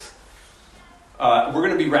We're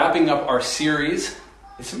going to be wrapping up our series.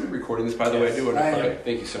 Is somebody recording this, by the way? Okay,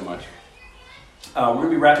 thank you so much. We're going to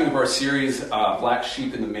be wrapping up our series, Black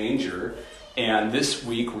Sheep in the Manger. And this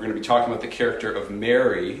week, we're going to be talking about the character of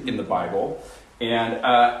Mary in the Bible. And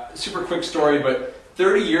super quick story, but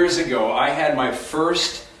 30 years ago, I had my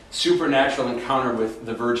first supernatural encounter with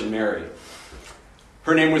the Virgin Mary.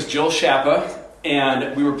 Her name was Jill Schappa,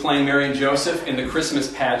 and we were playing Mary and Joseph in the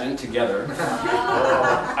Christmas pageant together.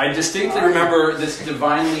 I distinctly remember this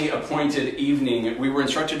divinely appointed evening. We were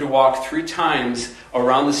instructed to walk 3 times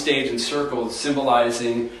around the stage in circles,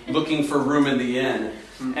 symbolizing looking for room in the inn.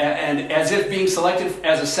 And as if being selected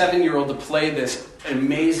as a 7-year-old to play this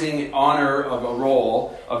amazing honor of a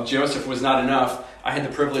role of Joseph was not enough, I had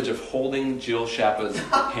the privilege of holding Jill Schappa's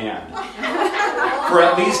hand for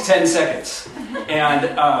at least 10 seconds.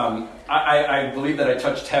 And I believe that I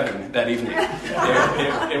touched heaven that evening.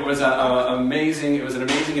 It was an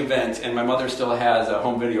amazing event, and my mother still has a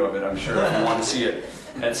home video of it, I'm sure, if you want to see it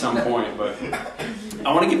at some point. But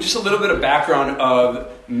I want to give just a little bit of background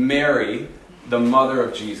of Mary, the mother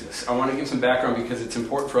of Jesus. I want to give some background because it's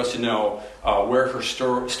important for us to know where her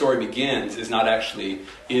story begins is not actually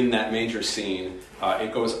in that manger scene.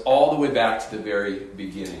 It goes all the way back to the very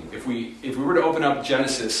beginning. If we were to open up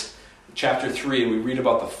Genesis chapter 3 and we read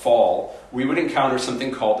about the fall, we would encounter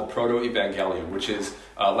something called the Proto-Evangelium, which is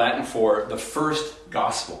Latin for the first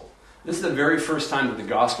gospel. This is the very first time that the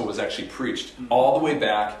gospel was actually preached, all the way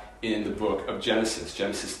back in the book of Genesis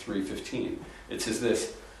 3:15. It says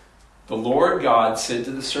this: "The Lord God said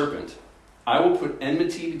to the serpent, I will put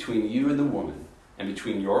enmity between you and the woman, and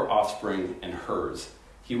between your offspring and hers.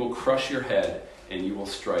 He will crush your head, and you will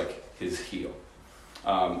strike his heel."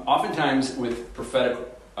 Oftentimes with prophetic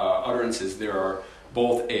utterances, there are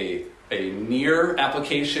both a near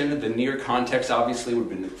application. The near context obviously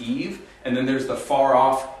would have been Eve, and then there's the far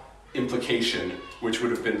off implication, which would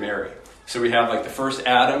have been Mary. So we have like the first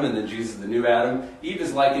Adam, and then Jesus, the new Adam. Eve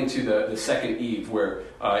is likened to the second Eve, where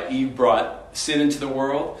Eve brought sin into the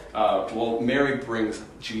world. Mary brings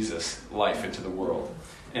Jesus life into the world.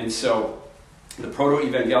 And so the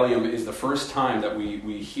Proto-Evangelium is the first time that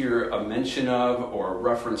we hear a mention of or a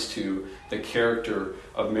reference to the character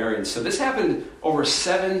of Mary. And so this happened over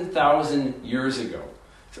 7,000 years ago.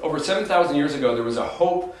 So over 7,000 years ago, there was a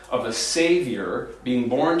hope of a Savior being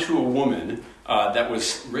born to a woman that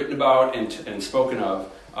was written about and spoken of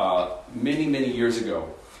many, many years ago.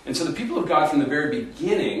 And so the people of God from the very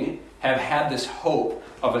beginning have had this hope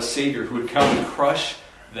of a Savior who would come and crush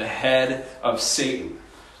the head of Satan.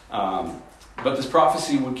 But this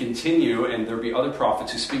prophecy would continue, and there would be other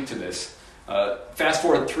prophets who speak to this. Fast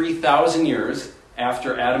forward 3,000 years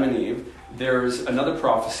after Adam and Eve, there's another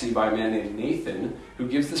prophecy by a man named Nathan who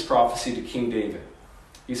gives this prophecy to King David.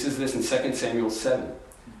 He says this in 2 Samuel 7.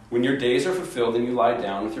 "When your days are fulfilled and you lie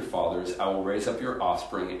down with your fathers, I will raise up your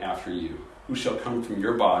offspring after you, who shall come from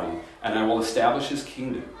your body, and I will establish his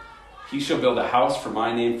kingdom. He shall build a house for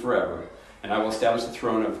my name forever, and I will establish the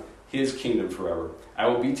throne of his kingdom forever. I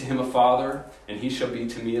will be to him a father, and he shall be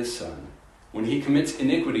to me a son. When he commits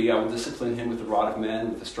iniquity, I will discipline him with the rod of men,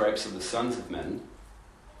 with the stripes of the sons of men.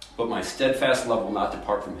 But my steadfast love will not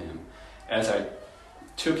depart from him, as I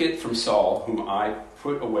took it from Saul, whom I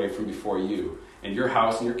put away from before you. And your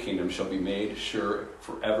house and your kingdom shall be made sure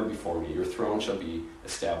forever before me. Your throne shall be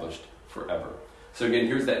established forever." So again,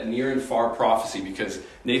 here's that near and far prophecy, because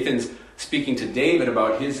Nathan's speaking to David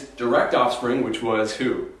about his direct offspring, which was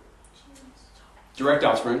who? Direct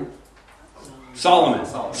offspring? Solomon.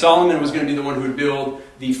 Solomon was going to be the one who would build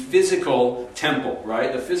the physical temple,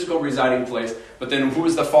 right? The physical residing place. But then who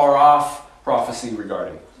was the far off prophecy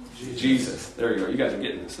regarding? Jesus. There you go. You guys are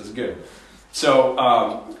getting this. This is good.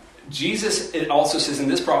 So Jesus, it also says in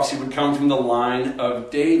this prophecy, would come from the line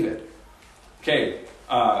of David. Okay.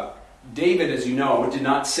 David, as you know, did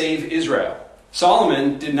not save Israel.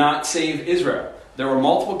 Solomon did not save Israel. There were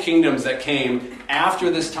multiple kingdoms that came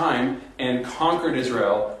after this time and conquered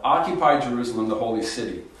Israel, occupied Jerusalem, the holy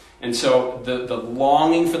city. And so the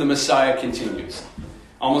longing for the Messiah continues.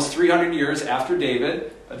 Almost 300 years after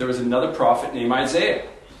David, there was another prophet named Isaiah.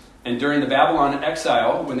 And during the Babylon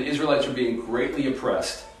exile, when the Israelites were being greatly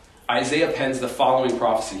oppressed, Isaiah pens the following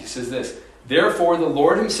prophecy. He says this: "Therefore the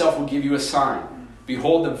Lord himself will give you a sign.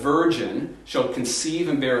 Behold, the virgin shall conceive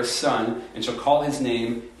and bear a son, and shall call his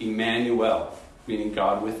name Emmanuel," meaning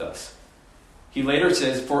God with us. He later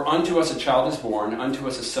says, "For unto us a child is born, unto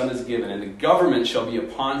us a son is given, and the government shall be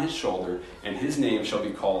upon his shoulder, and his name shall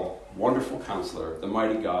be called Wonderful Counselor, the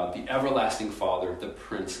Mighty God, the Everlasting Father, the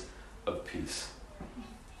Prince of Peace."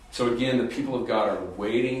 So again, the people of God are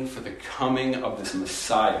waiting for the coming of this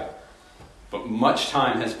Messiah but much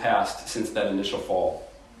time has passed since that initial fall.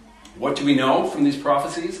 What do we know from these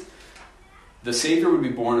prophecies? The Savior would be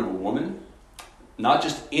born of a woman, not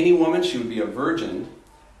just any woman, she would be a virgin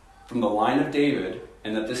from the line of David,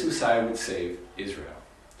 and that this Messiah would save Israel.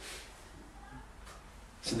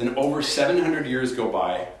 So then over 700 years go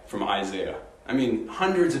by from Isaiah. I mean,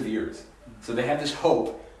 hundreds of years. So they have this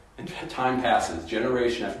hope, and time passes,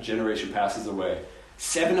 generation after generation passes away.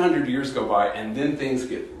 700 years go by, and then things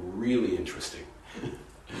get really interesting.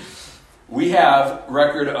 We have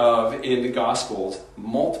record of, in the Gospels,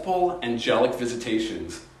 multiple angelic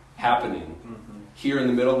visitations happening here in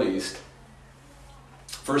the Middle East.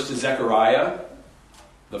 First to Zechariah,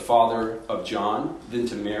 the father of John, then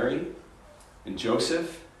to Mary and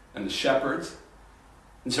Joseph and the shepherds.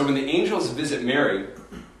 And so when the angels visit Mary,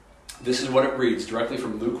 this is what it reads directly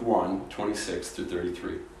from Luke 1, 26 through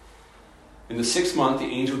 33. In the 6th month, the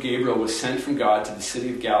angel Gabriel was sent from God to the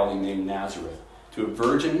city of Galilee named Nazareth, to a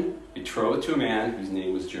virgin betrothed to a man whose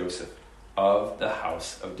name was Joseph, of the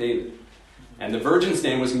house of David. And the virgin's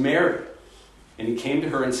name was Mary. And he came to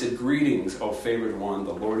her and said, "Greetings, O favored one,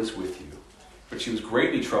 the Lord is with you." But she was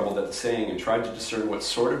greatly troubled at the saying and tried to discern what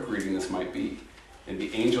sort of greeting this might be. And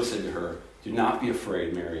the angel said to her, "Do not be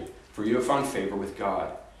afraid, Mary, for you have found favor with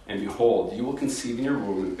God. And behold, you will conceive in your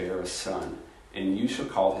womb and bear a son, and you shall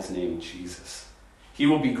call his name Jesus. He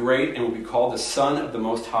will be great and will be called the Son of the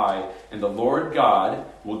Most High, and the Lord God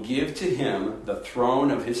will give to him the throne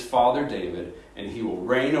of his father David, and he will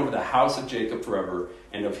reign over the house of Jacob forever,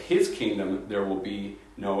 and of his kingdom there will be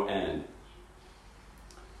no end."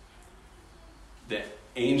 The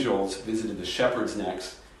angels visited the shepherds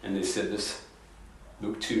next, and they said this,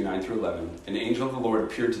 Luke 2, 9 through 11. "An angel of the Lord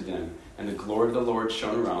appeared to them, and the glory of the Lord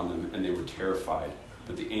shone around them, and they were terrified.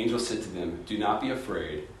 But the angel said to them, 'Do not be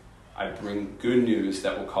afraid. I bring good news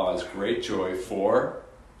that will cause great joy for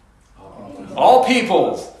all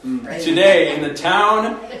peoples. Today, in the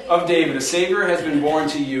town of David, a Savior has been born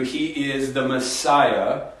to you. He is the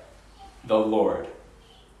Messiah, the Lord.'"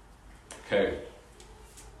 Okay.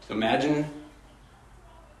 Imagine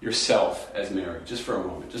yourself as Mary, just for a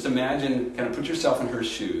moment. Just imagine, kind of put yourself in her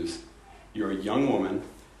shoes. You're a young woman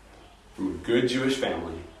from a good Jewish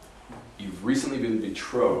family. You've recently been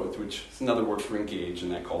betrothed, which is another word for engaged in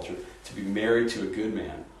that culture, to be married to a good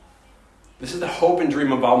man. This is the hope and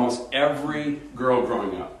dream of almost every girl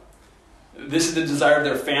growing up. This is the desire of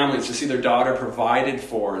their families, to see their daughter provided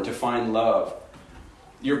for and to find love.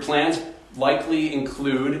 Your plans likely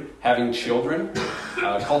include having children,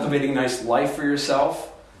 cultivating a nice life for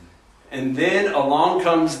yourself. And then along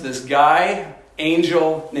comes this guy,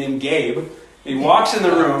 angel named Gabe. He walks in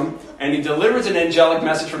the room and he delivers an angelic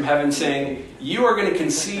message from heaven saying, "You are going to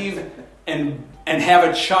conceive and have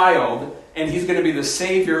a child, and he's going to be the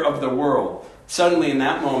Savior of the world." Suddenly, in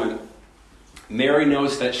that moment, Mary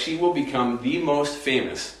knows that she will become the most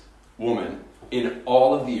famous woman in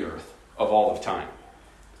all of the earth of all of time.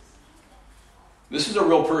 This is a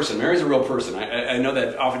real person. Mary's a real person. I know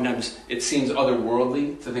that oftentimes it seems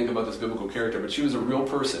otherworldly to think about this biblical character, but she was a real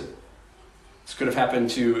person. This could have happened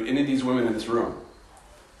to any of these women in this room.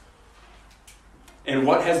 And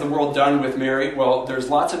what has the world done with Mary? Well, there's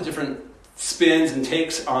lots of different spins and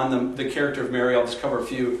takes on the character of Mary. I'll just cover a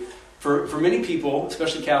few. For many people,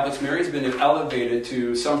 especially Catholics, Mary's been elevated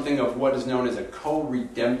to something of what is known as a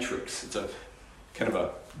co-redemptrix. It's a kind of a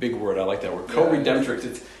big word. I like that word.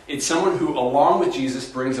 Co-redemptrix. It's someone who, along with Jesus,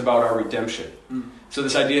 brings about our redemption. So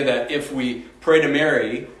this idea that if we pray to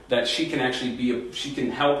Mary, that she can actually she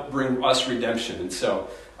can help bring us redemption. And so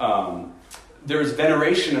there's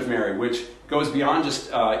veneration of Mary, which goes beyond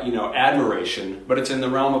just admiration, but it's in the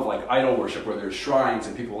realm of like idol worship, where there's shrines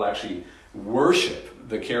and people will actually worship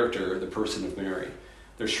the character, the person of Mary.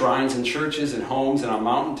 There's shrines in churches and homes and on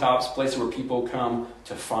mountaintops, places where people come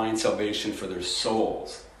to find salvation for their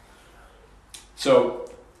souls. So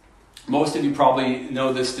most of you probably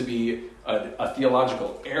know this to be a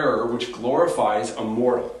theological error which glorifies a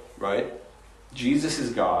mortal, right? Jesus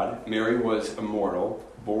is God. Mary was a mortal.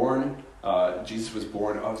 Jesus was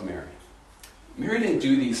born of Mary. Mary didn't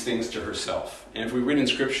do these things to herself. And if we read in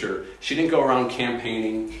Scripture, she didn't go around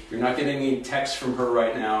campaigning. You're not getting any texts from her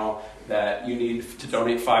right now that you need to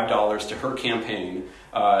donate $5 to her campaign.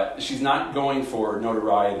 She's not going for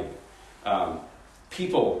notoriety.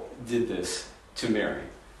 People did this to Mary.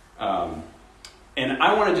 And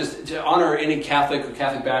I want to honor any Catholic or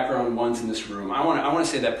Catholic background ones in this room. I want to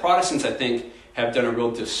say that Protestants, I think, have done a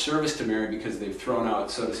real disservice to Mary because they've thrown out,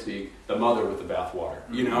 so to speak, the mother with the bathwater.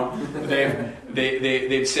 You know,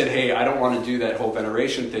 they've said, "Hey, I don't want to do that whole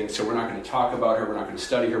veneration thing, so we're not going to talk about her. We're not going to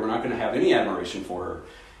study her. We're not going to have any admiration for her."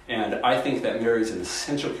 And I think that Mary is an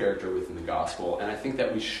essential character within the gospel, and I think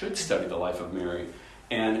that we should study the life of Mary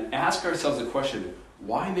and ask ourselves the question,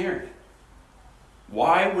 why Mary?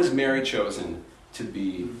 Why was Mary chosen to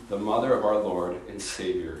be the mother of our Lord and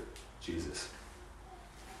Savior, Jesus?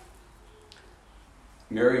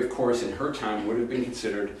 Mary, of course, in her time would have been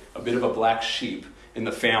considered a bit of a black sheep in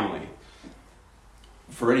the family.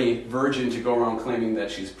 For any virgin to go around claiming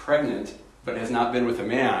that she's pregnant but has not been with a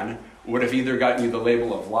man would have either gotten you the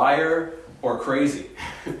label of liar or crazy.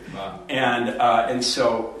 Wow. And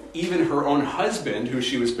so even her own husband, who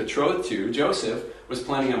she was betrothed to, Joseph, was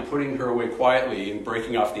planning on putting her away quietly and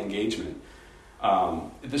breaking off the engagement.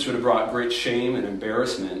 This would have brought great shame and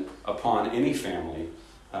embarrassment upon any family,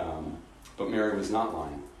 but Mary was not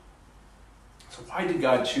lying. So why did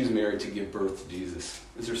God choose Mary to give birth to Jesus?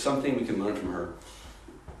 Is there something we can learn from her?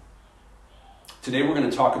 Today we're going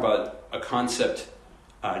to talk about a concept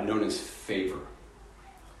known as favor.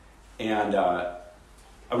 And I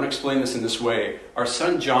want to explain this in this way. Our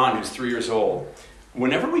son John, who's 3 years old,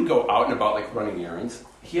 whenever we go out and about like running errands,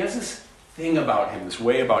 he has this thing about him, this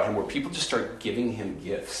way about him where people just start giving him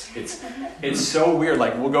gifts. It's so weird.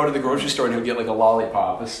 Like we'll go to the grocery store and he'll get like a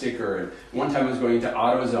lollipop, a sticker. And one time I was going into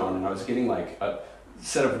AutoZone and I was getting like a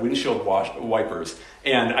set of windshield wipers.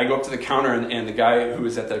 And I go up to the counter and the guy who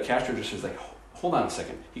was at the cash register is like, hold on a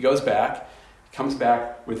second. He goes back, comes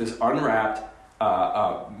back with this unwrapped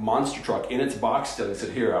monster truck in its box still. He said,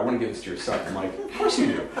 here, I want to give this to your son. I'm like, of course you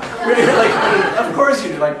do. Of course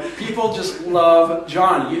you do. Like, people just love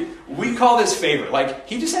John. We call this favor. Like,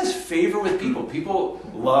 he just has favor with people. People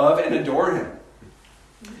love and adore him.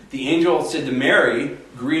 The angel said to Mary,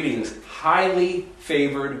 greetings, highly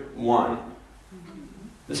favored one.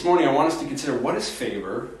 This morning I want us to consider what is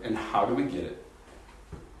favor and how do we get it?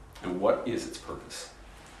 And what is its purpose?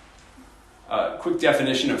 Quick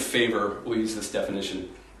definition of favor. We'll use this definition.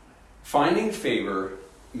 Finding favor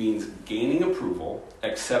means gaining approval,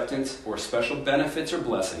 acceptance, or special benefits or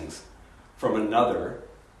blessings from another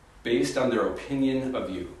based on their opinion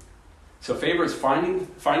of you. So favor is finding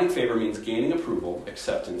favor means gaining approval,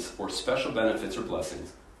 acceptance, or special benefits or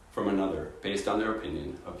blessings from another based on their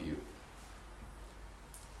opinion of you.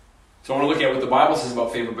 So I want to look at what the Bible says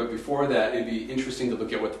about favor, but before that, it'd be interesting to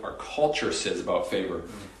look at what our culture says about favor.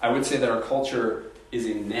 I would say that our culture is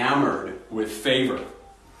enamored with favor.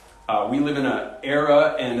 We live in an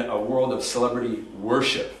era and a world of celebrity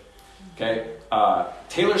worship. Okay,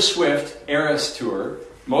 Taylor Swift Eras Tour,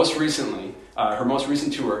 most recently, her most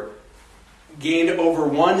recent tour, gained over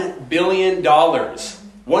 $1 billion.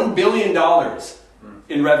 $1 billion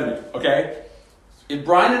in revenue, okay? If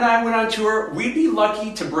Brian and I went on tour, we'd be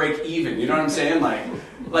lucky to break even. You know what I'm saying?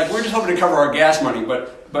 Like we're just hoping to cover our gas money.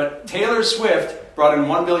 But Taylor Swift brought in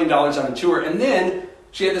 $1 billion on a tour, and then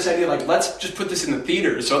she had this idea, like, let's just put this in the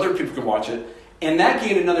theaters so other people can watch it. And that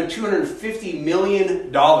gained another $250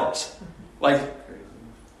 million, like,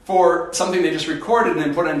 for something they just recorded and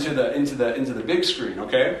then put into the big screen.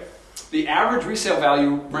 Okay, the average resale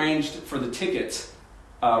value ranged for the tickets.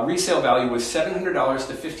 Resale value was $700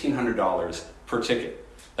 to $1,500 per ticket.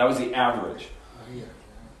 That was the average.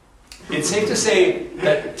 It's safe to say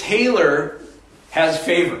that Taylor has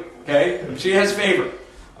favor, okay? She has favor.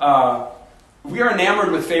 We are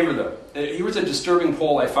enamored with favor, though. Here was a disturbing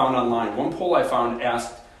poll I found online. One poll I found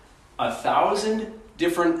asked 1,000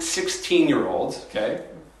 different 16-year-olds, okay,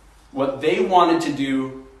 what they wanted to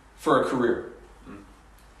do for a career.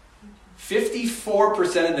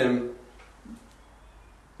 54% of them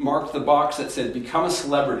marked the box that said become a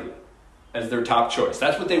celebrity as their top choice.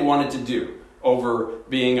 That's what they wanted to do over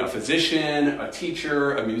being a physician, a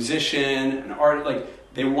teacher, a musician, an artist.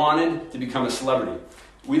 Like, they wanted to become a celebrity.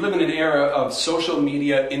 We live in an era of social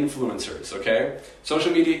media influencers, okay?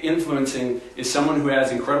 Social media influencing is someone who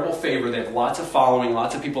has incredible favor. They have lots of following,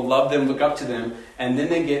 lots of people love them, look up to them, and then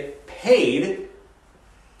they get paid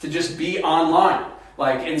to just be online.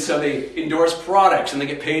 And so they endorse products and they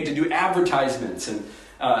get paid to do advertisements, and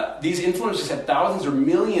these influencers have thousands or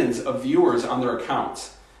millions of viewers on their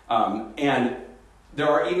accounts. And there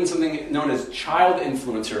are even something known as child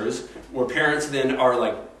influencers, where parents then are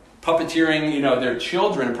like puppeteering, their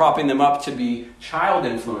children and propping them up to be child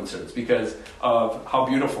influencers because of how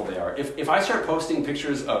beautiful they are. If I start posting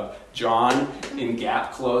pictures of John in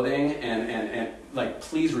Gap clothing and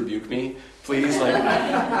please rebuke me, please.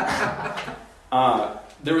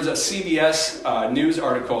 There was a CBS News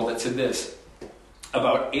article that said this.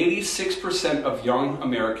 About 86% of young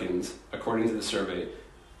Americans, according to the survey,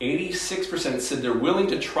 86% said they're willing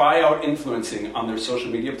to try out influencing on their social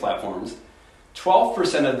media platforms.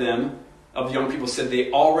 12% of young people said they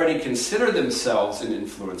already consider themselves an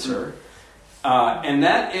influencer. And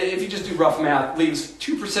that, if you just do rough math, leaves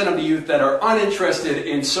 2% of the youth that are uninterested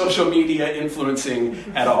in social media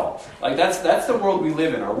influencing at all. Like that's the world we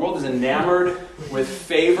live in. Our world is enamored with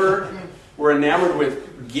favor. We're enamored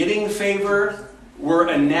with getting favor. We're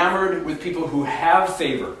enamored with people who have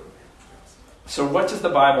favor. So what does the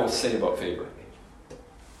Bible say about favor?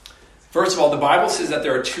 First of all, the Bible says that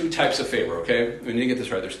there are two types of favor, okay? We need to get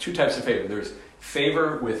this right. There's two types of favor. There's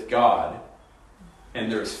favor with God,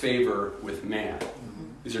 and there's favor with man.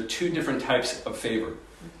 These are two different types of favor.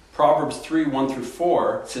 Proverbs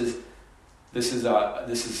 3:1-4 says, this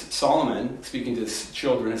is Solomon speaking to his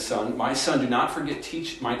children, his son. My son, do not forget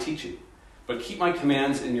my teaching, but keep my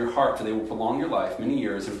commands in your heart, for they will prolong your life many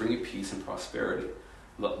years and bring you peace and prosperity.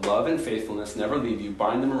 Let love and faithfulness never leave you.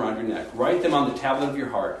 Bind them around your neck. Write them on the tablet of your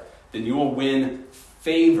heart. Then you will win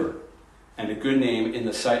favor and a good name in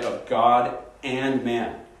the sight of God and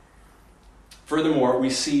man. Furthermore, we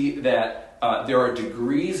see that there are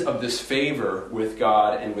degrees of this favor with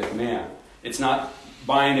God and with man. It's not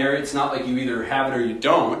binary. It's not like you either have it or you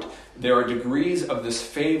don't. There are degrees of this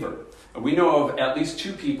favor. We know of at least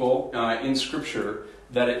two people in Scripture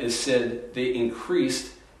that it is said they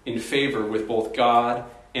increased in favor with both God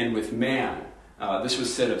and with man. This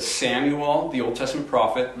was said of Samuel, the Old Testament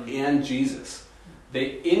prophet, and Jesus. They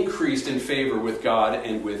increased in favor with God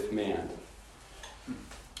and with man.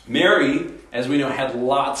 Mary, as we know, had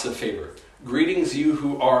lots of favor. Greetings, you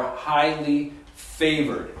who are highly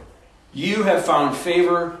favored. You have found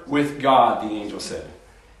favor with God, the angel said.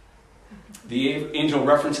 The angel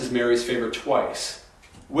references Mary's favor twice.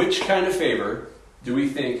 Which kind of favor do we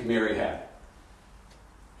think Mary had?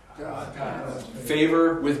 God.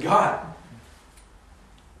 Favor with God.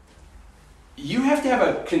 You have to have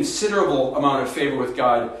a considerable amount of favor with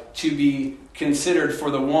God to be considered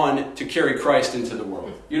for the one to carry Christ into the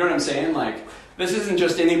world. You know what I'm saying? Like, this isn't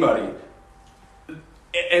just anybody.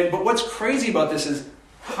 But what's crazy about this is,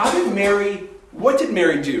 what did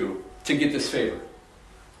Mary do to get this favor?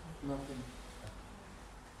 Nothing.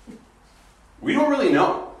 We don't really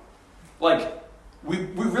know. Like, we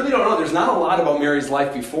really don't know. There's not a lot about Mary's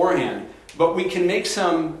life beforehand, but we can make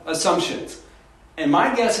some assumptions. And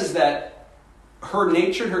my guess is that her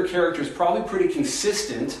nature and her character is probably pretty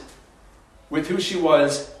consistent with who she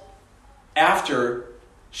was after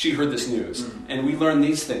she heard this news. And we learn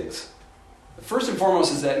these things. First and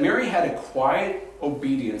foremost is that Mary had a quiet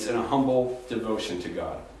obedience and a humble devotion to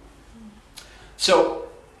God. So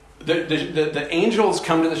the angels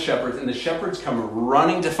come to the shepherds, and the shepherds come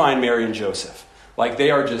running to find Mary and Joseph. Like,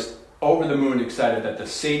 they are just over the moon excited that the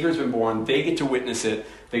Savior's been born. They get to witness it.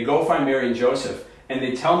 They go find Mary and Joseph, and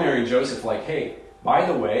they tell Mary and Joseph, like, hey, by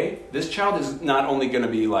the way, this child is not only going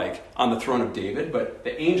to be like on the throne of David, but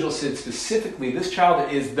the angel said specifically, this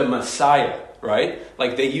child is the Messiah, right?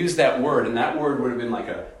 Like, they use that word, and that word would have been like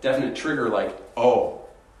a definite trigger, like, oh,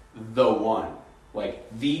 the one, like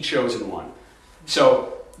the chosen one.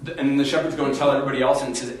 So, and the shepherds go and tell everybody else,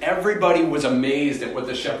 and it says everybody was amazed at what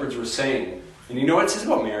the shepherds were saying. And you know what it says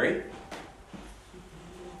about Mary?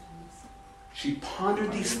 She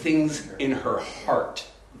pondered these things in her heart.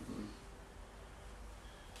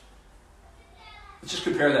 Let's just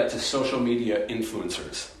compare that to social media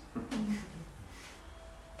influencers.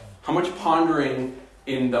 How much pondering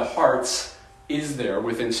in the hearts is there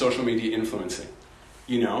within social media influencing?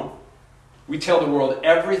 You know? We tell the world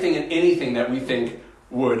everything and anything that we think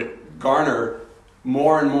would garner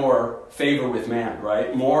more and more favor with man,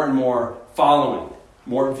 right? More and more following,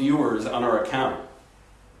 more viewers on our account.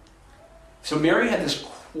 So Mary had this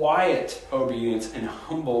quiet obedience and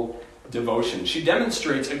humble devotion. She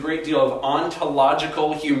demonstrates a great deal of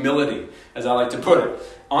ontological humility, as I like to put it.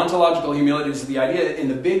 Ontological humility is the idea that in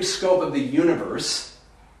the big scope of the universe,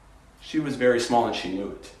 she was very small and she knew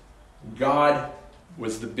it. God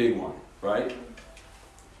was the big one, right?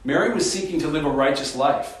 Mary was seeking to live a righteous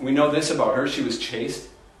life. We know this about her. She was chaste.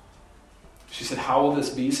 She said, how will this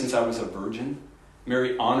be since I was a virgin?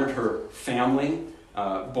 Mary honored her family,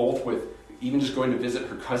 both with even just going to visit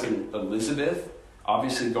her cousin Elizabeth,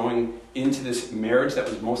 obviously going into this marriage that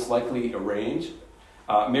was most likely arranged.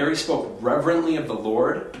 Mary spoke reverently of the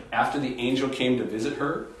Lord after the angel came to visit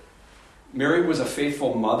her. Mary was a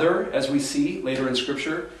faithful mother, as we see later in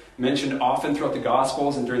Scripture, mentioned often throughout the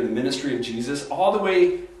Gospels and during the ministry of Jesus. All the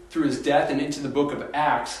way through his death and into the book of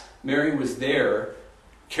Acts, Mary was there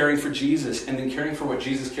caring for Jesus and then caring for what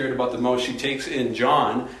Jesus cared about the most. She takes in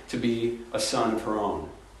John to be a son of her own.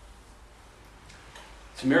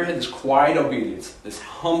 So Mary had this quiet obedience, this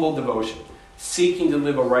humble devotion, seeking to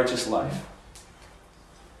live a righteous life.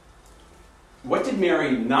 What did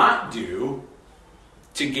Mary not do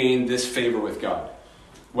to gain this favor with God?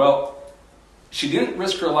 Well, She didn't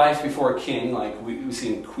risk her life before a king like we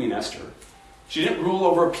see in Queen Esther. She didn't rule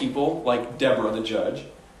over people like Deborah the judge.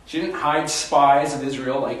 She didn't hide spies of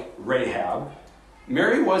Israel like Rahab.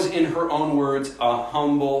 Mary was, in her own words, a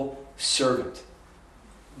humble servant.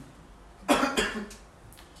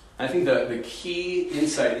 I think the key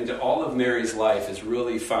insight into all of Mary's life is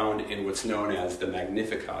really found in what's known as the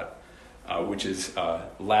Magnificat, which is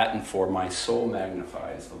Latin for "my soul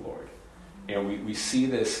magnifies the Lord." And we see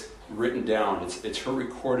this written down. It's her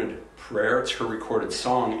recorded prayer, it's her recorded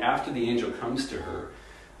song after the angel comes to her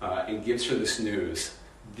and gives her this news.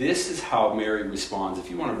 This is how Mary responds. If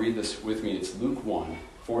you want to read this with me, it's Luke 1,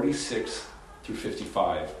 46 through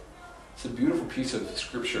 55. It's a beautiful piece of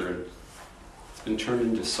scripture, and it's been turned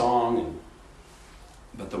into song,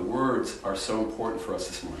 but the words are so important for us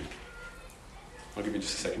this morning. I'll give you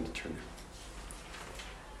just a second to turn.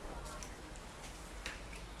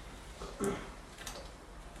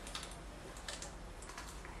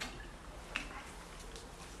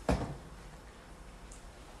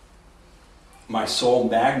 My soul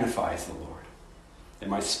magnifies the Lord, and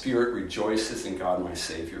my spirit rejoices in God my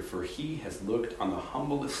Savior, for he has looked on the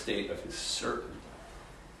humble estate of his servant.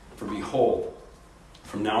 For behold,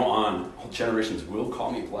 from now on, all generations will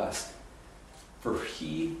call me blessed. For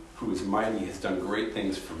he who is mighty has done great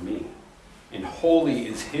things for me, and holy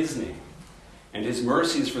is his name, and his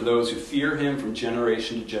mercy is for those who fear him from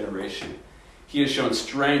generation to generation. He has shown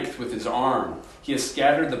strength with his arm. He has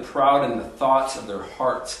scattered the proud in the thoughts of their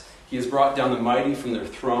hearts. He has brought down the mighty from their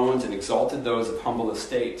thrones and exalted those of humble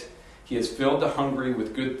estate. He has filled the hungry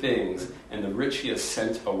with good things, and the rich he has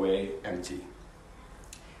sent away empty.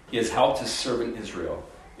 He has helped his servant Israel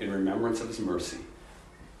in remembrance of his mercy,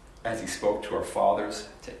 as he spoke to our fathers,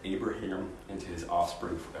 to Abraham, and to his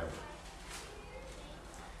offspring forever.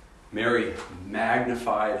 Mary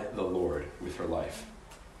magnified the Lord with her life.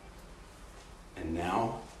 And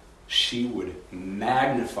now she would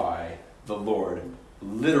magnify the Lord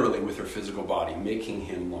literally with her physical body, making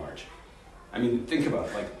him large. I mean, think about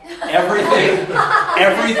it. Like,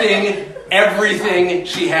 everything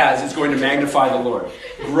she has is going to magnify the Lord.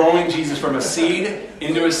 Growing Jesus from a seed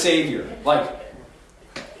into a Savior. Like,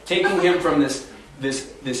 taking him from this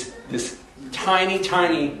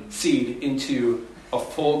tiny seed into a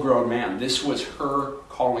full-grown man. This was her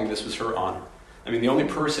calling. This was her honor. I mean, the only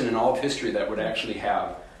person in all of history that would actually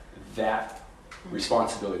have that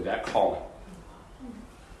responsibility, that calling.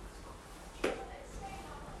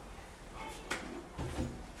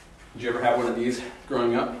 Did you ever have one of these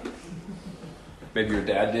growing up? Maybe your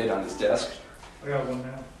dad did on his desk. I got one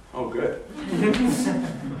now. Oh, good.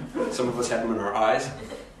 Some of us had them in our eyes.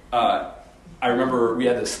 I remember we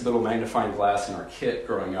had this little magnifying glass in our kit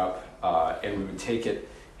growing up, and we would take it,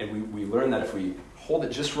 and we learned that if we hold it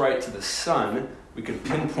just right to the sun, we could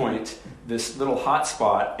pinpoint this little hot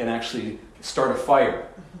spot and actually start a fire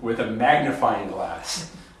with a magnifying glass.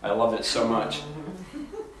 I loved it so much.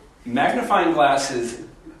 Magnifying glasses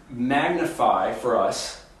magnify for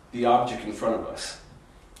us the object in front of us.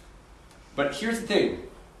 But here's the thing.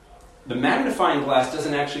 The magnifying glass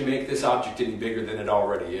doesn't actually make this object any bigger than it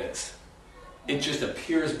already is. It just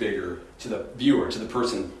appears bigger to the viewer, to the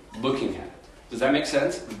person looking at it. Does that make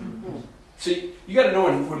sense? Mm-hmm. So you got to know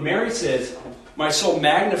when Mary says, "My soul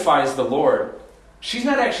magnifies the Lord," she's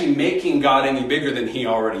not actually making God any bigger than he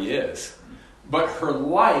already is. But her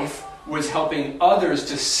life was helping others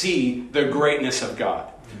to see the greatness of God.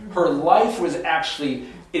 Her life was actually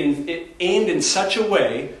aimed in such a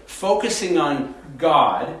way, focusing on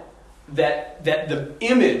God, that the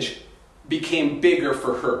image became bigger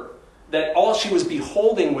for her. That all she was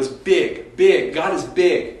beholding was big. God is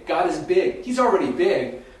big. God is big. He's already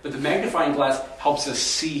big, but the magnifying glass helps us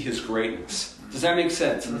see his greatness. Does that make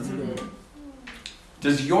sense? Mm-hmm.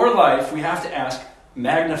 Does your life, we have to ask,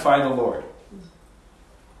 magnify the Lord?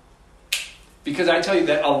 Because I tell you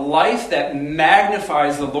that a life that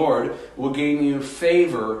magnifies the Lord will gain you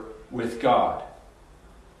favor with God.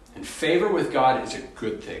 And favor with God is a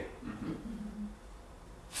good thing. Mm-hmm.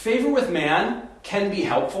 Favor with man can be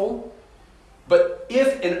helpful, but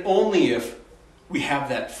if and only if we have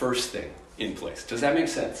that first thing in place. Does that make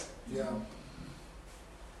sense? Yeah.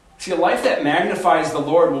 See, a life that magnifies the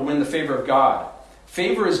Lord will win the favor of God.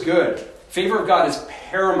 Favor is good. Favor of God is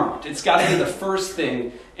paramount. It's got to be the first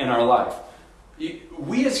thing in our life.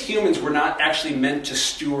 We as humans were not actually meant to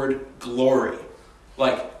steward glory.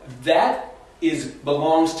 Like, that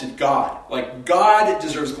belongs to God. Like, God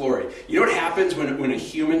deserves glory. You know what happens when a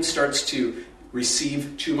human starts to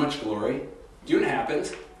receive too much glory? Do you know what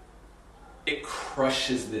happens? It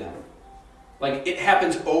crushes them. Like, it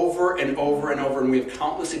happens over and over and over, and we have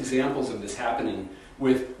countless examples of this happening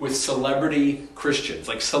with celebrity Christians,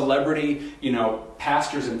 like celebrity,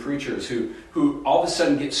 pastors and preachers who all of a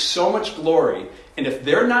sudden get so much glory, and if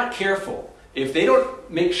they're not careful, if they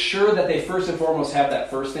don't make sure that they first and foremost have that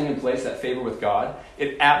first thing in place, that favor with God,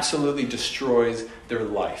 it absolutely destroys their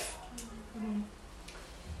life.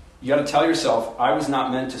 You got to tell yourself, I was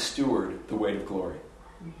not meant to steward the weight of glory.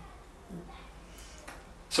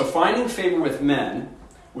 So finding favor with men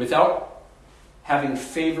without having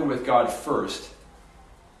favor with God first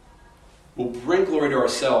will bring glory to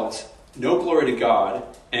ourselves, no glory to God,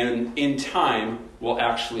 and in time will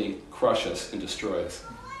actually crush us and destroy us.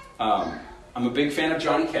 I'm a big fan of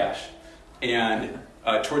Johnny Cash, and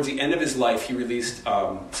towards the end of his life he released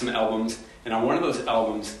some albums, and on one of those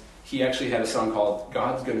albums he actually had a song called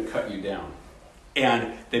God's Gonna Cut You Down.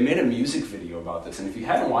 And they made a music video about this, and if you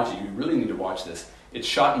haven't watched it, you really need to watch this. It's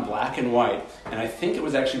shot in black and white, and I think it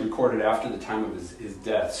was actually recorded after the time of his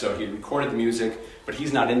death. So he recorded the music, but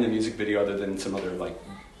he's not in the music video other than some other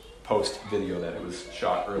post video that it was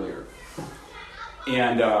shot earlier.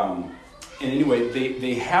 And anyway,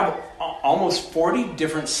 they have almost 40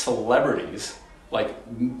 different celebrities,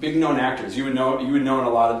 big known actors. You would know a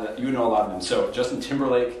lot of them. So Justin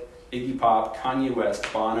Timberlake, Iggy Pop, Kanye West,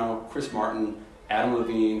 Bono, Chris Martin, Adam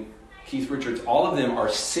Levine, Keith Richards. All of them are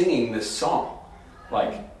singing this song.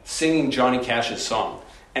 Singing Johnny Cash's song.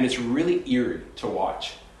 And it's really eerie to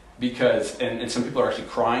watch because, and some people are actually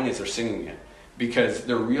crying as they're singing it because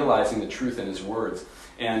they're realizing the truth in his words.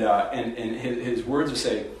 And his words will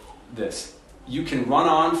say this: you can run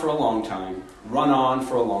on for a long time, run on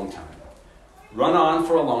for a long time. Run on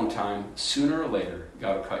for a long time, sooner or later,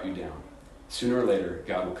 God will cut you down. Sooner or later,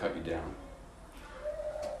 God will cut you down.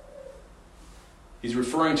 He's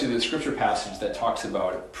referring to the scripture passage that talks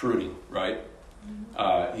about pruning, right?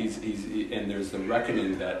 And there's the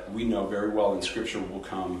reckoning that we know very well in Scripture will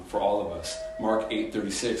come for all of us. Mark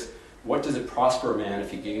 8:36. What does it prosper a man if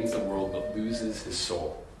he gains the world but loses his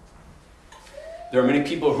soul? There are many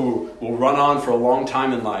people who will run on for a long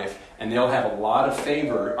time in life, and they'll have a lot of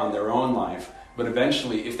favor on their own life, but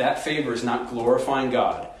eventually, if that favor is not glorifying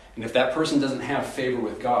God, and if that person doesn't have favor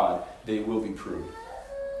with God, they will be pruned.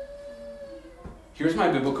 Here's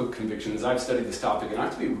my biblical conviction as I've studied this topic, and I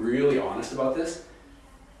have to be really honest about this.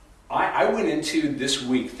 I went into this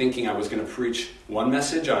week thinking I was going to preach one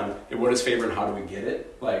message on what is favor and how do we get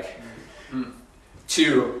it,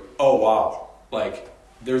 to, oh wow,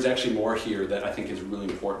 there's actually more here that I think is really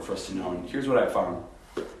important for us to know. And here's what I found.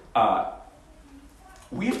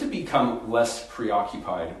 We have to become less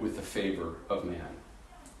preoccupied with the favor of man.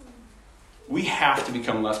 We have to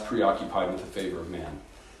become less preoccupied with the favor of man.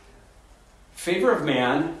 Favor of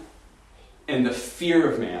man and the fear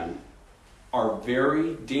of man are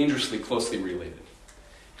very dangerously closely related.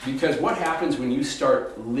 Because what happens when you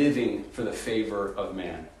start living for the favor of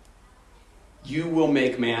man? You will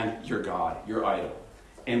make man your God, your idol.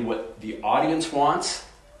 And what the audience wants,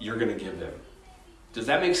 you're going to give them. Does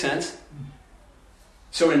that make sense?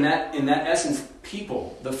 So in that essence,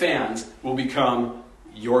 people, the fans, will become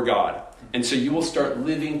your God. And so you will start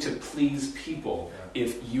living to please people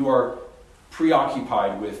if you are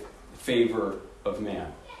preoccupied with favor of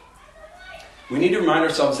man. We need to remind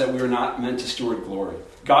ourselves that we are not meant to steward glory.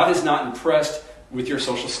 God is not impressed with your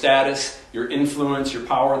social status, your influence, your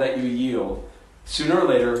power that you yield. Sooner or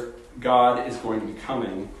later, God is going to be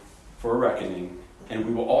coming for a reckoning, and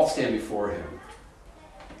we will all stand before him.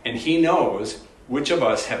 And he knows which of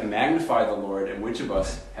us have magnified the Lord and which of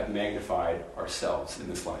us have magnified ourselves in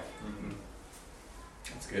this life. Mm-hmm.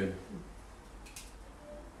 That's good.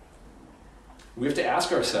 We have to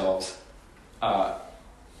ask ourselves,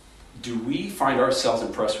 do we find ourselves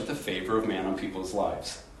impressed with the favor of man on people's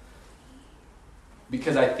lives?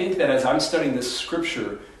 Because I think that as I'm studying this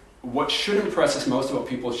scripture, what should impress us most about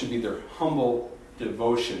people should be their humble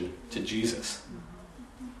devotion to Jesus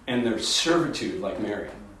and their servitude like Mary.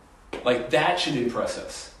 That should impress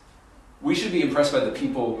us. We should be impressed by the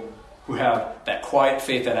people who have that quiet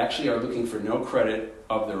faith that actually are looking for no credit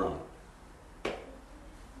of their own.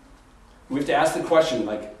 We have to ask the question,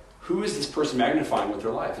 who is this person magnifying with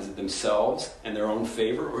their life? Is it themselves and their own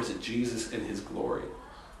favor, or is it Jesus and his glory?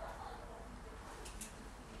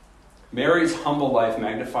 Mary's humble life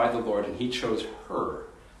magnified the Lord, and he chose her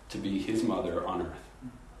to be his mother on earth.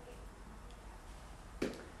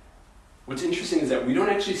 What's interesting is that we don't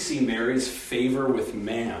actually see Mary's favor with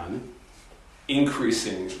man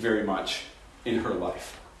increasing very much in her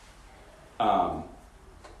life.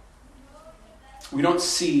 We don't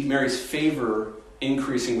see Mary's favor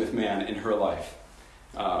increasing with man in her life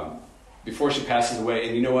before she passes away.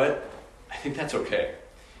 And you know what? I think that's okay.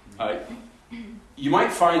 you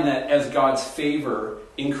might find that as God's favor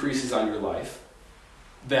increases on your life,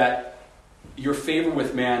 that your favor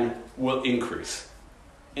with man will increase.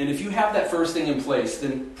 And if you have that first thing in place,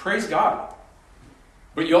 then praise God.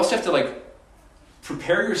 But you also have to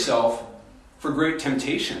prepare yourself for great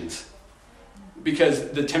temptations.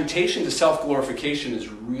 Because the temptation to self-glorification is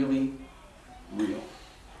really real,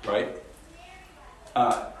 right?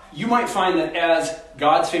 You might find that as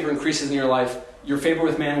God's favor increases in your life, your favor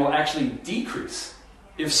with man will actually decrease.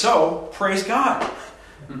 If so, praise God.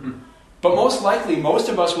 But most likely, most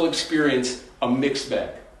of us will experience a mixed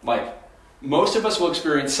bag. Most of us will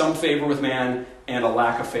experience some favor with man and a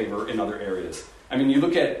lack of favor in other areas. I mean, you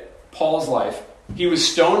look at Paul's life. He was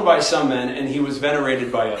stoned by some men and he was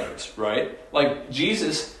venerated by others, right?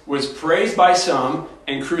 Jesus was praised by some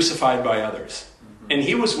and crucified by others. And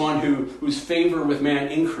he was one whose favor with man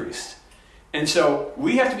increased. And so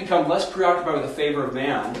we have to become less preoccupied with the favor of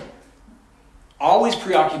man, always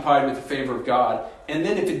preoccupied with the favor of God. And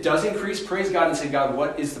then if it does increase, praise God and say, God,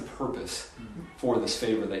 what is the purpose for this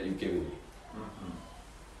favor that you've given me?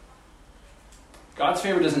 God's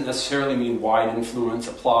favor doesn't necessarily mean wide influence,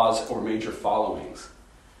 applause, or major followings.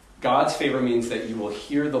 God's favor means that you will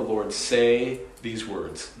hear the Lord say these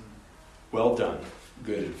words, "Well done,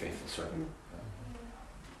 good and faithful servant."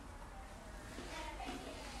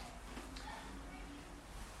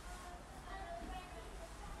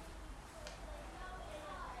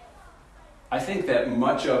 I think that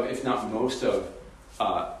much of, if not most of,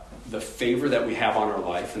 the favor that we have on our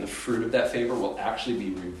life and the fruit of that favor will actually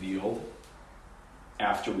be revealed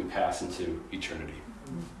after we pass into eternity.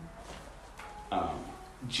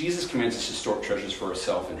 Jesus commands us to store up treasures for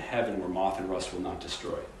ourselves in heaven where moth and rust will not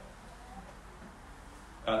destroy.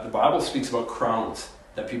 The Bible speaks about crowns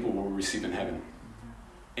that people will receive in heaven.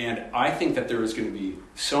 And I think that there is going to be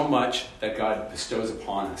so much that God bestows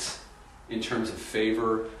upon us in terms of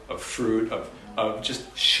favor, of fruit, of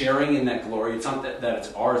just sharing in that glory. It's not that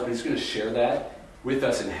it's ours, but He's going to share that with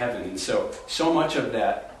us in heaven. And so much of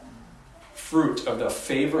that fruit of the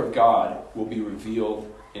favor of God will be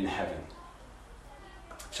revealed in heaven.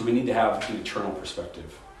 So we need to have an eternal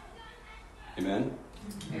perspective. Amen?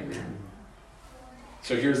 Amen.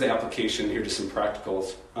 So here's the application. Here are just some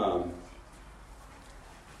practicals.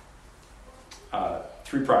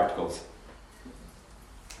 3 practicals.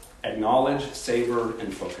 Acknowledge, savor,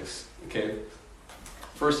 and focus. Okay?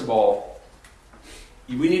 First of all,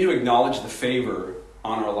 we need to acknowledge the favor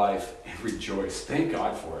on our life and rejoice. Thank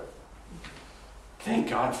God for it. Thank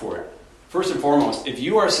God for it. First and foremost, if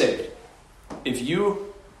you are saved, if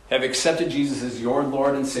you have accepted Jesus as your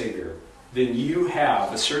Lord and Savior, then you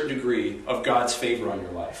have a certain degree of God's favor on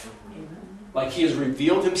your life. He has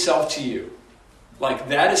revealed Himself to you.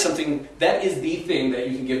 That is something, that is the thing that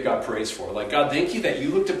you can give God praise for. God, thank you that you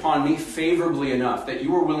looked upon me favorably enough, that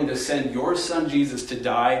you were willing to send your Son Jesus to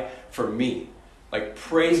die for me.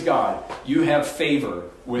 Praise God, you have favor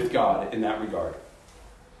with God in that regard.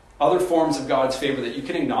 Other forms of God's favor that you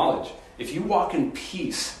can acknowledge. If you walk in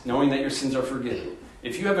peace, knowing that your sins are forgiven,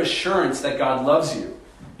 if you have assurance that God loves you,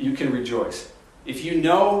 you can rejoice. If you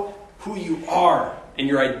know who you are and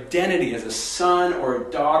your identity as a son or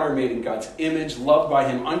a daughter made in God's image, loved by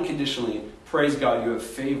Him unconditionally, praise God, you have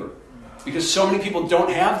favor. Because so many people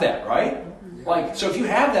don't have that, right? So if you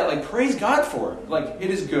have that, praise God for it.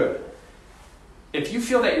 It is good. If you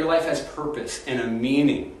feel that your life has purpose and a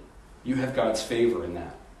meaning, you have God's favor in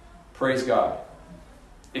that. Praise God.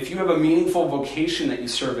 If you have a meaningful vocation that you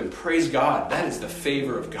serve in, praise God. That is the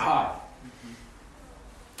favor of God.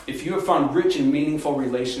 If you have found rich and meaningful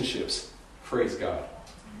relationships, praise God.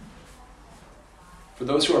 For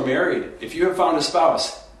those who are married, if you have found a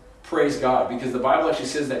spouse, praise God. Because the Bible actually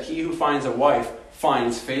says that he who finds a wife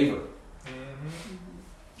finds favor.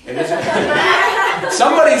 It isn't.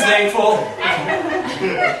 Somebody's thankful.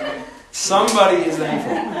 Somebody is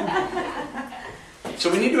thankful. So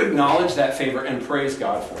we need to acknowledge that favor and praise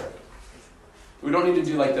God for it. We don't need to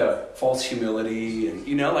do the false humility and,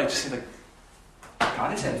 just say God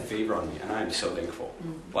has had favor on me and I am so thankful.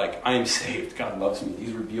 I am saved. God loves me.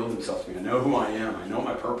 He's revealed Himself to me. I know who I am. I know what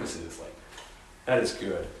my purpose is. That is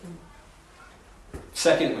good.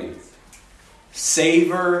 Secondly,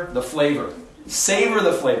 savor the flavor. Savor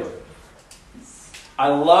the flavor. I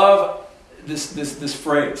love this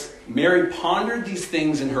phrase. Mary pondered these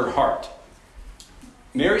things in her heart.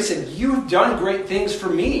 Mary said, "You've done great things for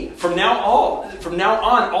me. From now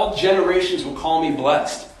on, all generations will call me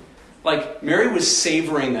blessed." Mary was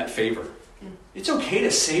savoring that favor. It's okay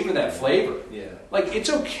to savor that flavor. Yeah. It's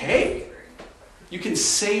okay. You can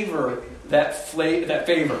savor that favor. That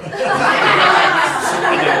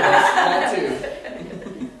too.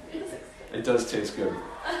 I It does taste good.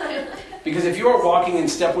 Because if you are walking in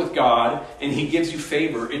step with God and He gives you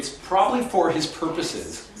favor, it's probably for His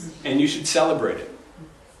purposes, and you should celebrate it.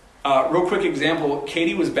 Real quick example,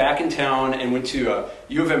 Katie was back in town and went to a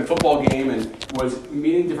U of M football game and was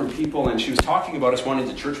meeting different people, and she was talking about us wanting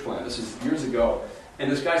to church plant. This was years ago.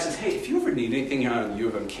 And this guy says, hey, if you ever need anything on the U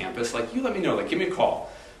of M campus, you let me know, give me a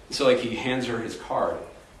call. And so he hands her his card,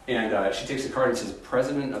 and she takes the card and says,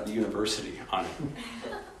 President of the University on it.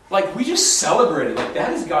 We just celebrated.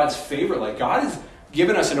 That is God's favor. God has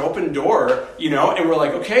given us an open door, and we're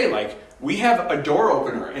okay, we have a door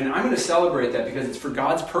opener, and I'm going to celebrate that because it's for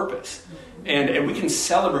God's purpose. And we can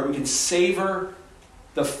celebrate, we can savor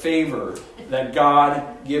the favor that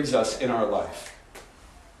God gives us in our life.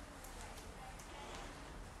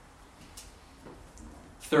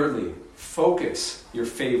 Thirdly, focus your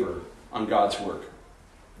favor on God's work.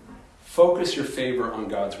 Focus your favor on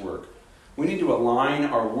God's work. We need to align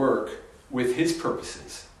our work with His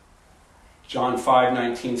purposes. John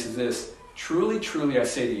 5:19 says this, Truly, truly, I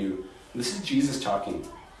say to you, this is Jesus talking,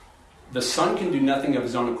 the Son can do nothing of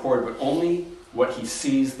His own accord, but only what He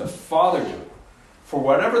sees the Father do. For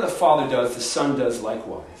whatever the Father does, the Son does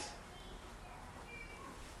likewise.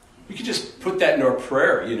 We could just put that into our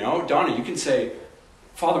prayer, Donna, you can say,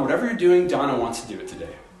 Father, whatever you're doing, Donna wants to do it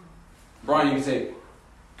today. Brian, you can say,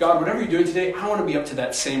 God, whatever you're doing today, I want to be up to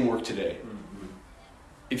that same work today.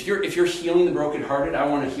 If you're healing the brokenhearted, I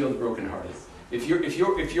want to heal the brokenhearted. If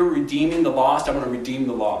you're redeeming the lost, I want to redeem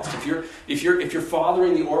the lost. If you're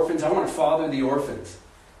fathering the orphans, I want to father the orphans.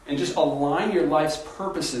 And just align your life's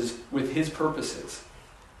purposes with His purposes.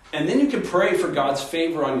 And then you can pray for God's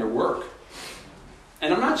favor on your work.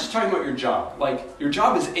 And I'm not just talking about your job. Your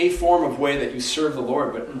job is a form of way that you serve the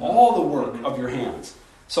Lord, but all the work of your hands.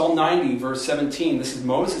 Psalm 90, verse 17, this is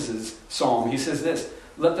Moses' psalm. He says this,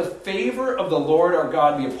 Let the favor of the Lord our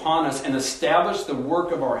God be upon us and establish the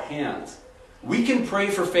work of our hands. We can pray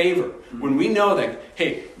for favor when we know that,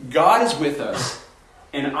 hey, God is with us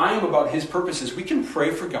and I am about His purposes. We can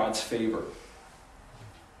pray for God's favor.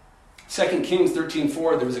 2 Kings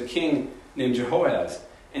 13:4, there was a king named Jehoahaz,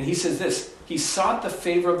 and he says this, he sought the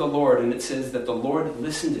favor of the Lord, and it says that the Lord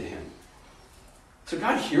listened to him. So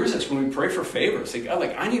God hears us when we pray for favor. Say, God,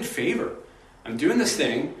 I need favor. I'm doing this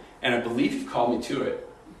thing, and I believe You've called me to it.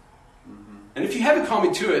 And if You haven't called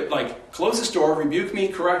me to it, close this door, rebuke me,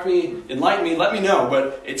 correct me, enlighten me, let me know.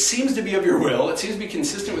 But it seems to be of Your will. It seems to be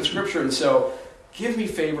consistent with Scripture. And so give me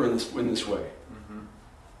favor in this way.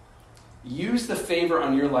 Use the favor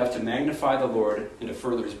on your life to magnify the Lord and to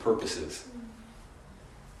further His purposes.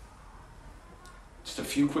 Just a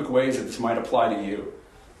few quick ways that this might apply to you.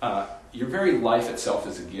 Your very life itself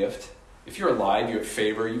is a gift. If you're alive, you have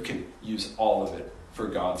favor, you can use all of it for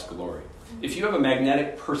God's glory. If you have a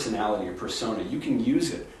magnetic personality or persona, you can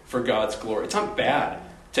use it for God's glory. It's not bad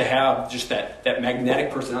to have just that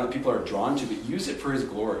magnetic personality people are drawn to, but use it for His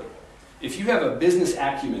glory. If you have a business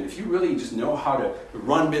acumen, if you really just know how to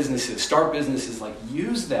run businesses, start businesses,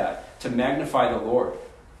 use that to magnify the Lord.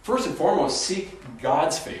 First and foremost, seek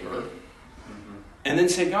God's favor, and then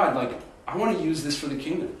say, God, I want to use this for the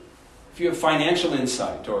kingdom. If you have financial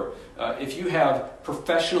insight, or if you have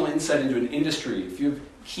professional insight into an industry, if you have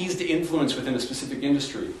keys to influence within a specific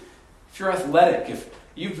industry, if you're athletic, if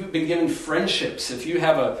you've been given friendships, if you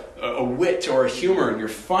have a wit or a humor and you're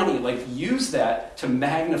funny, use that to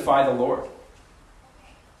magnify the Lord.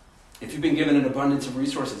 If you've been given an abundance of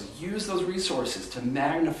resources, use those resources to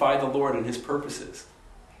magnify the Lord and His purposes.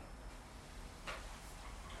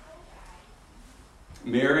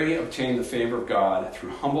 Mary obtained the favor of God through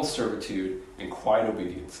humble servitude and quiet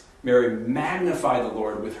obedience. Mary magnified the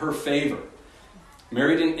Lord with her favor.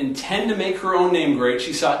 Mary didn't intend to make her own name great.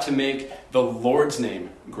 She sought to make the Lord's name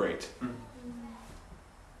great.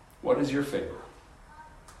 What is your favor?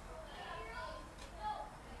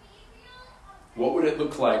 What would it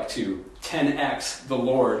look like to 10x the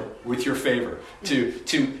Lord with your favor? To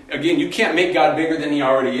again, you can't make God bigger than He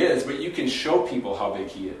already is, but you can show people how big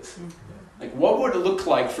He is. What would it look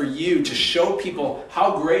like for you to show people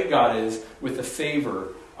how great God is with the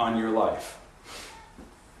favor on your life?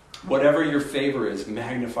 Whatever your favor is,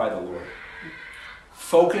 magnify the Lord.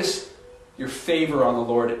 Focus your favor on the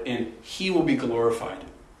Lord, and He will be glorified.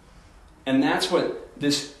 And that's what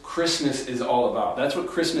this Christmas is all about. That's what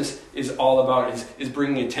Christmas is all about, is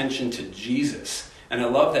bringing attention to Jesus. And I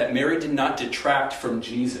love that Mary did not detract from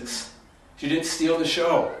Jesus. She didn't steal the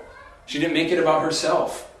show. She didn't make it about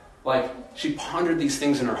herself. She pondered these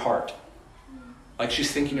things in her heart.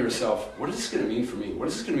 She's thinking to herself, what is this going to mean for me? What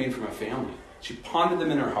is this going to mean for my family? She pondered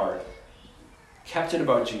them in her heart. Kept it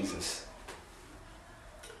about Jesus.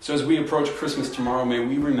 So as we approach Christmas tomorrow, may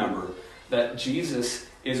we remember that Jesus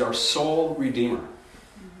is our sole Redeemer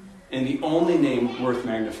and the only name worth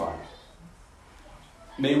magnifying.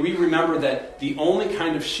 May we remember that the only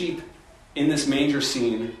kind of sheep in this manger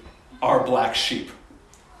scene are black sheep.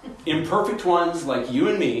 Imperfect ones like you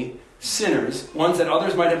and me, sinners, ones that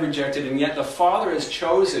others might have rejected, and yet the Father has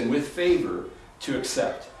chosen with favor to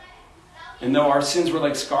accept. And though our sins were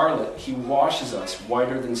like scarlet, he washes us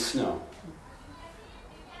whiter than snow,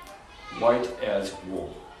 white as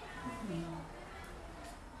wool.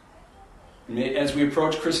 As we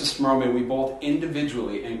approach Christmas tomorrow, may we both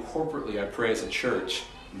individually and corporately, I pray as a church,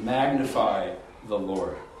 magnify the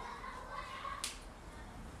Lord.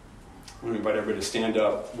 I'm going to invite everybody to stand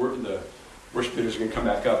up. The worship leaders are going to come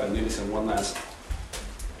back up and lead us in one last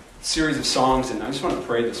series of songs, and I just want to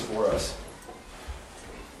pray this for us.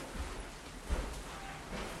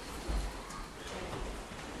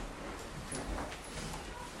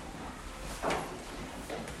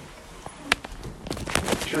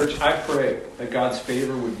 Church, I pray that God's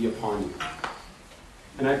favor would be upon you.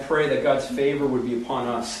 And I pray that God's favor would be upon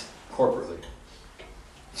us corporately.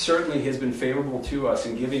 Certainly he has been favorable to us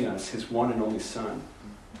in giving us his one and only Son.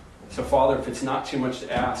 So Father, if it's not too much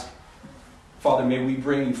to ask, Father, may we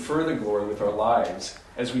bring you further glory with our lives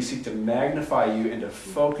as we seek to magnify you and to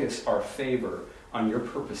focus our favor on your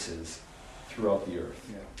purposes throughout the earth.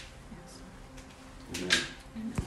 Yeah. Amen.